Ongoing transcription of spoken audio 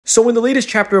So in the latest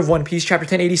chapter of One Piece, chapter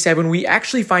 1087, we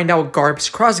actually find out Garp's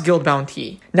cross-guild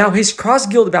bounty. Now his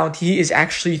cross-guild bounty is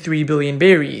actually 3 billion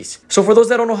berries. So for those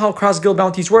that don't know how cross-guild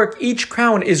bounties work, each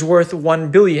crown is worth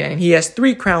 1 billion. He has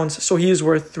 3 crowns, so he is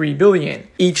worth 3 billion.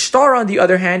 Each star, on the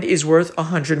other hand, is worth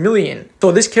 100 million.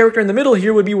 So this character in the middle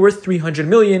here would be worth 300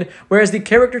 million, whereas the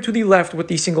character to the left with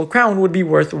the single crown would be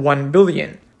worth 1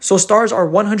 billion. So stars are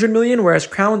 100 million, whereas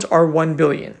crowns are 1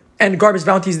 billion. And Garp's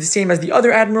bounty is the same as the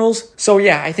other admirals. So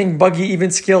yeah, I think Buggy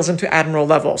even scales him to admiral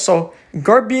level. So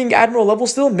Garp being admiral level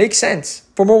still makes sense.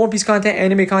 For more One Piece content,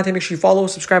 anime content, make sure you follow,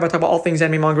 subscribe. I talk about all things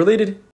anime manga related.